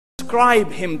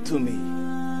describe him to me.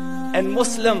 And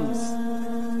Muslims,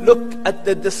 look at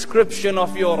the description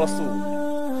of your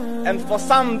Rasul. And for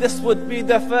some, this would be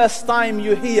the first time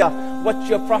you hear what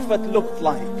your Prophet looked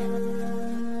like.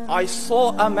 I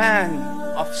saw a man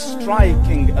of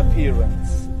striking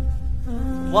appearance.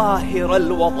 ظاهر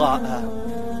الوضاء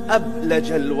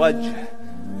أبلج الوجه,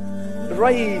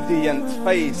 radiant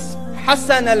face,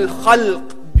 حسن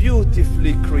الخلق,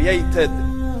 beautifully created.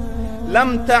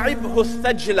 لم تعبه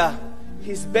الثجلة,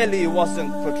 his belly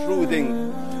wasn't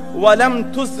protruding.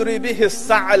 ولم تزر به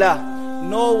السعلة,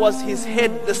 nor was his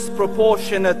head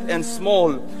disproportionate and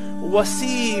small.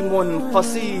 وسيم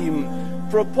قسيم,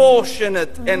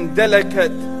 proportionate and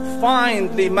delicate,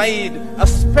 finely made, a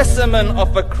specimen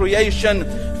of a creation.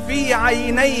 في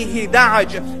عينيه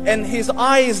دعج, in his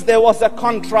eyes there was a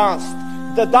contrast.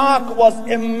 The dark was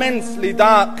immensely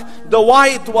dark, the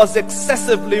white was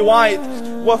excessively white.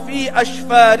 وفي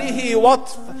أشفاره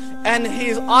وطف, and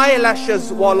his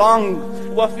eyelashes were long.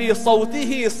 وفي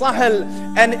صوته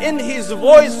صهل, and in his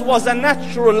voice was a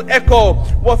natural echo.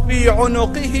 وفي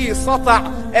عنقه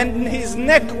سطع, and his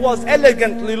neck was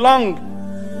elegantly long.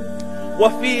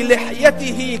 وفي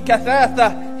لحيته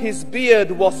كثاثة, his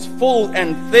beard was full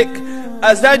and thick.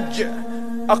 أزج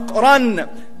أقرن,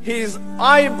 his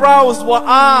eyebrows were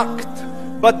arched,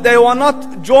 but they were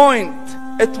not joined.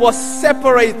 It was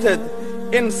separated.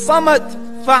 In Samat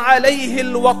فعليه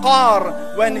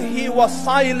الوقار, when he was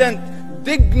silent,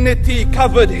 dignity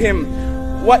covered him.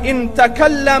 وإن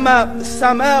تكلم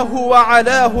سماه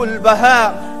وعلاه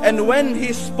البهاء, and when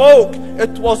he spoke,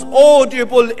 it was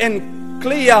audible and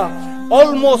clear,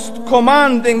 almost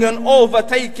commanding and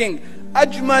overtaking.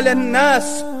 أجمل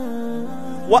الناس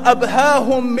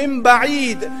وأبهاهم من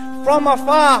بعيد, from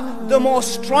afar the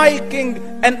most striking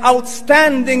and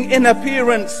outstanding in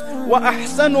appearance.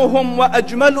 وأحسنهم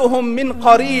وأجملهم من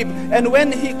قريب, and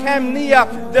when he came near,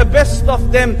 the best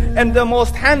of them and the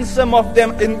most handsome of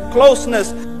them in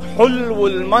closeness. حلو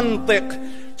المنطق,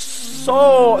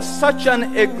 such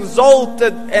an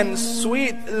exalted and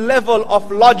sweet level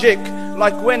of logic.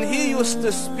 Like when he used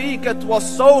to speak, it was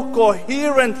so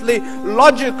coherently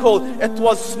logical, it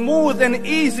was smooth and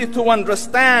easy to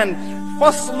understand.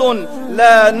 فصل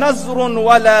لا نزر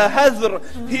ولا هذر,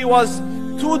 he was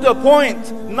to the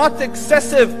point, not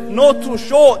excessive nor too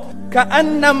short.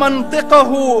 كأن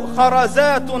منطقه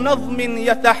خرزات نظم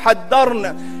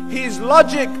يتحدرن, his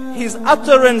logic, his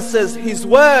utterances, his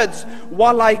words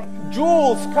were like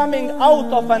jewels coming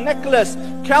out of a necklace,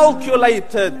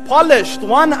 calculated, polished,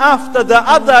 one after the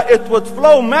other, it would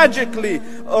flow magically.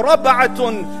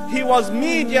 ربعة, he was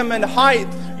medium in height.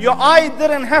 Your eye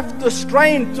didn't have to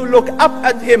strain to look up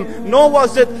at him, nor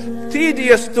was it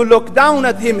tedious to look down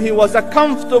at him. He was a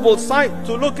comfortable sight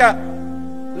to look at.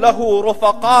 له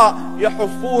رفقاء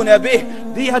يحفون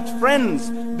به, he had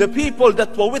friends, the people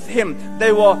that were with him,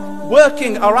 they were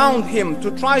working around him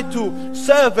to try to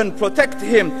serve and protect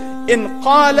him. إن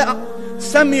قال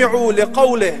سمعوا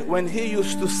لقوله, when he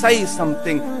used to say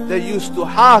something, they used to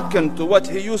hearken to what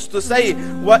he used to say.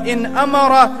 وإن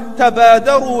أمر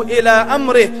تبادروا إلى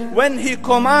أمره, when he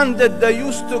commanded, they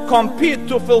used to compete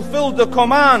to fulfill the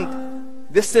command.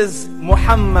 This is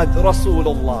Muhammad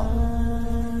Rasulullah.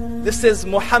 This is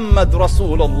Muhammad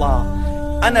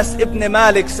Rasulullah. Anas ibn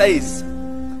Malik says,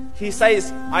 he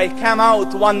says, I came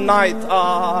out one night,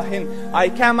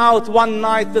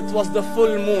 it was the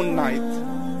full moon night.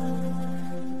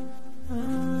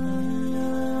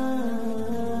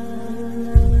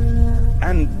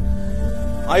 And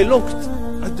I looked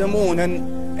at the moon,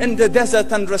 and in the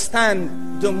desert,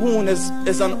 understand, the moon is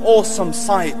an awesome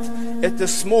sight. It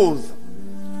is smooth,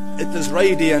 it is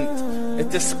radiant,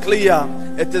 it is clear,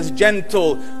 it is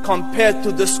gentle compared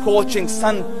to the scorching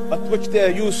sun at which they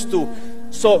are used to.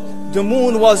 So the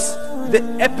moon was the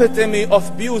epitome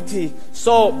of beauty.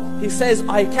 So he says,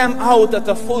 I came out at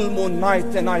a full moon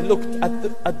night and I looked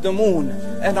at the moon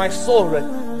and I saw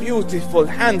it beautiful,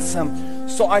 handsome.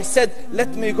 So I said,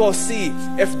 let me go see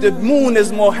if the moon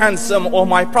is more handsome or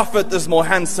my Prophet is more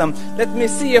handsome. Let me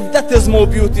see if that is more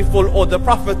beautiful or the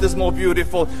Prophet is more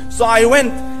beautiful. So I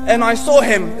went and I saw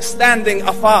him standing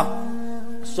afar.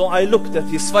 So I looked at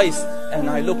his face and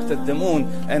I looked at the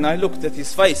moon and I looked at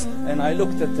his face and I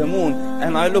looked at the moon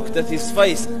and I looked at his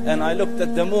face and I looked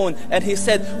at the moon, and he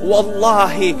said,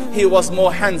 Wallahi, he was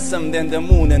more handsome than the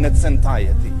moon in its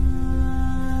entirety.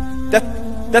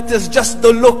 That is just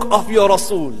the look of your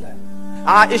Rasul.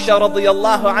 Aisha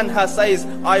radiyallahu anha says,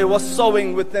 I was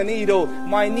sewing with the needle.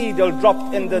 My needle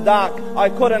dropped in the dark. I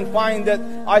couldn't find it.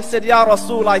 I said, Ya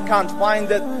Rasul, I can't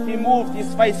find it. He moved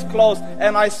his face close,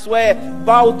 and I swear,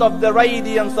 out of the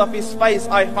radiance of his face,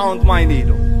 I found my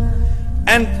needle.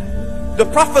 And The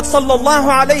Prophet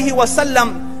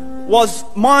ﷺ was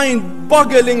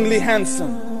mind-bogglingly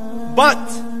handsome, but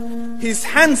his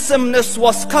handsomeness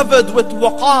was covered with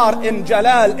waqar and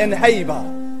jalal and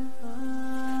hayba.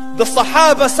 The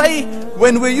Sahaba say,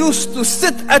 when we used to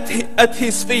sit at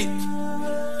his feet,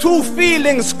 two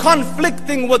feelings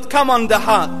conflicting would come on the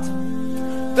heart.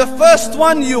 The first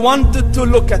one, you wanted to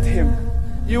look at him.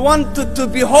 You wanted to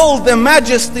behold the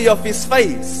majesty of his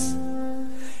face.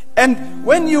 And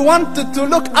when you wanted to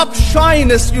look up,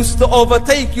 shyness used to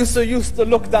overtake you, so you used to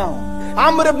look down.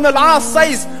 Amr ibn al-As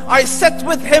says, I sat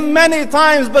with him many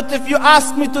times, but if you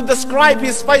ask me to describe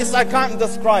his face, I can't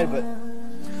describe it.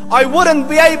 I wouldn't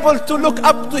be able to look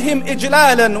up to him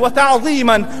ijlalan wa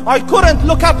ta'zeeman. I couldn't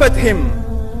look up at him.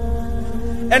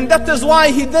 And that is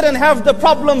why he didn't have the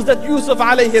problems that Yusuf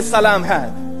alayhi salam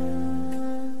had.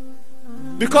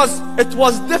 Because it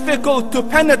was difficult to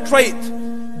penetrate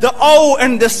the awe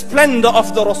and the splendor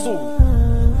of the Rasul.